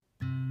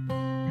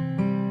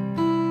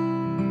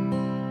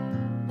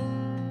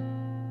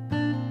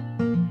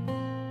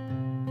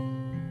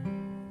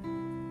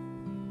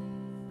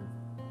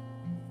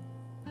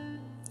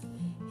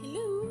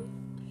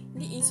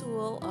this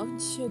world of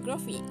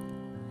geography.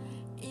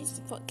 It's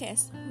the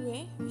podcast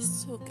where we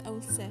soak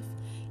ourselves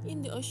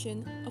in the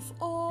ocean of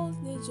all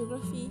the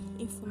geography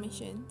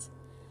information.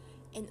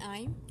 And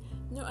I'm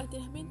Nur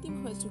Binti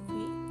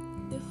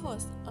Muhajjukri, the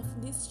host of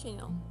this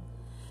channel.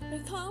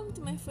 Welcome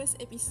to my first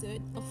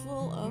episode of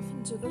World of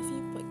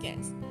Geography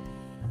podcast.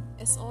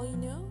 As all you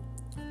know,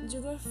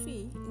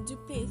 geography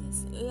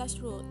plays a large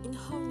role in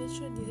how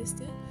natural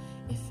disasters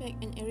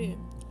affect an area.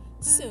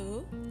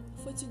 So,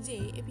 for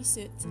today's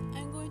episode,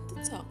 I'm going to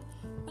talk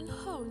on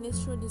how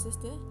natural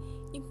disasters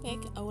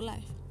impact our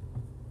life.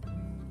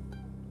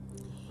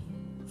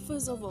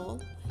 First of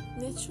all,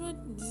 natural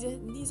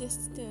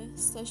disasters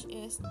such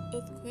as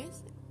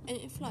earthquakes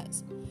and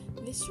floods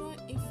destroy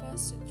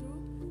infrastructure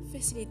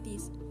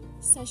facilities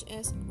such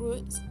as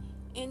roads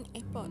and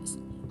airports,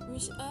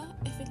 which are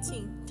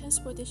affecting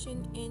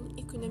transportation and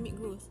economic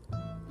growth.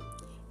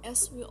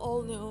 As we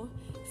all know,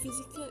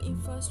 physical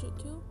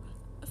infrastructure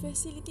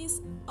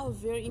facilities are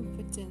very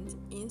important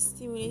in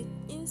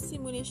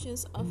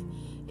stimulations of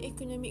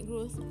economic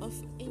growth of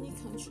any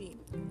country,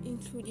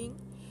 including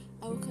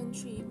our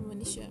country,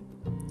 Malaysia.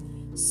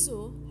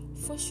 So,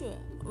 for sure,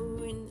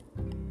 when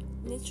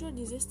natural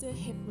disaster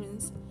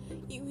happens,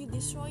 it will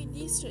destroy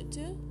this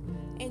structure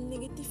and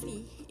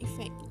negatively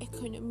affect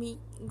economic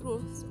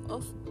growth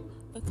of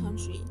a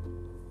country.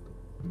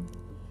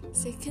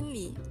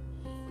 Secondly,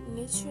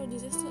 natural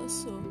disaster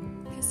also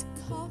has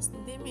caused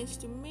damage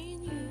to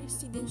many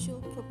residential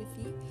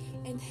property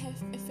and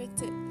have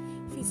affected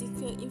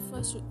physical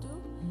infrastructure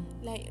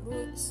like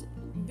roads,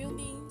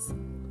 buildings,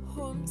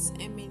 homes,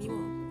 and many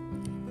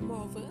more.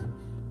 Moreover,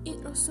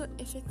 it also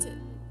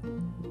affected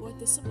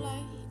water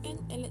supply and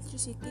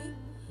electricity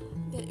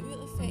that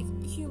will affect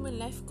human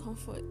life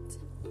comfort.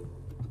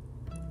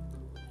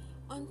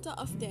 On top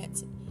of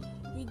that,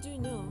 we do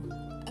know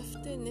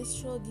after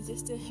natural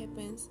disaster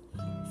happens,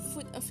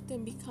 food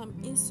often become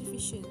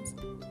insufficient.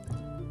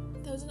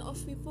 Thousands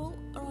of people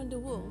around the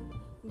world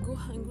go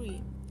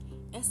hungry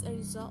as a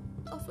result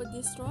of a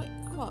destroyed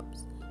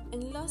crops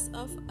and loss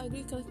of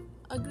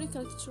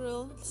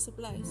agricultural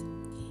supplies,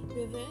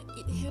 whether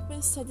it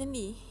happens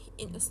suddenly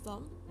in a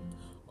storm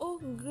or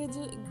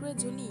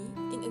gradually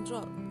in a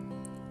drought.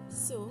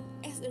 So,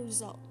 as a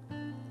result,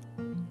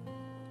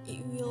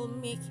 it will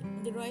make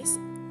the rise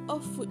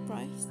of food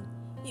price.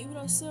 It will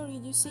also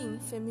reducing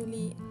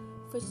family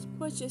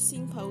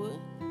purchasing power,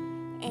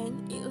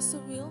 and it also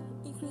will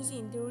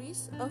increasing the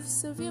risk of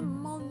severe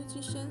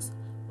malnutrition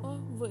or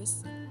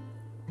worse.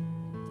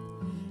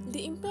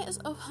 The impacts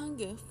of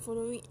hunger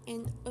following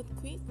an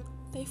earthquake,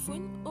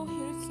 typhoon, or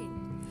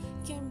hurricane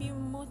can be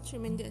more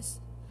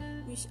tremendous,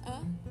 which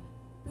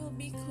will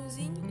be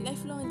causing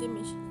lifelong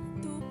damage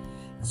to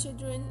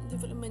children's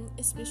development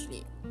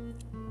especially.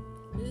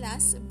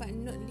 Last but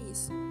not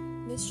least,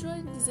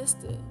 natural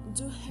disasters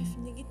do have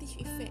negative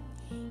effect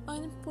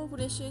on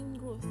population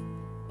growth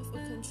of a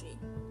country.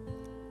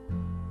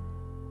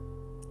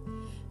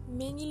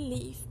 Many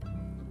lives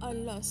are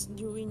lost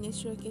during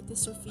natural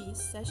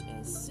catastrophes such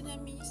as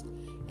tsunamis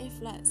and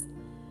floods,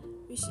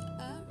 which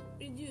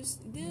reduce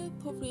the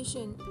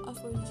population of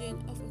a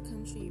region of a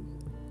country.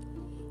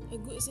 A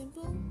good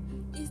example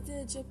is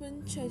the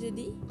Japan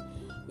tragedy,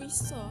 which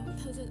saw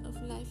thousands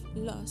of lives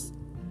lost.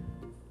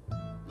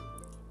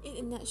 In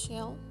a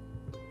nutshell,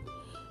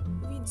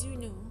 we do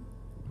know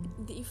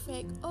the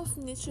effect of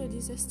natural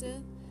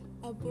disasters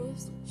are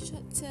both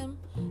short-term,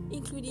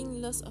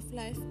 including loss of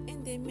life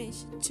and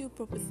damage to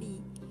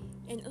property,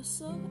 and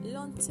also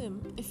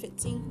long-term,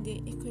 affecting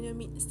the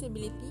economic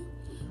stability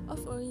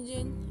of a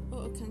region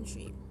or a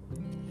country.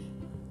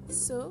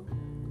 So,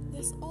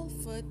 that's all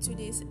for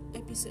today's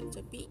episode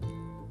topic.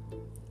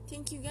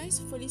 Thank you guys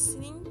for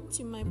listening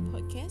to my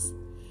podcast,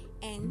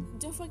 and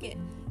don't forget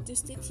to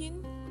stay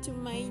tuned to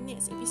my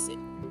next episode.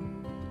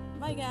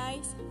 Bye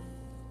guys!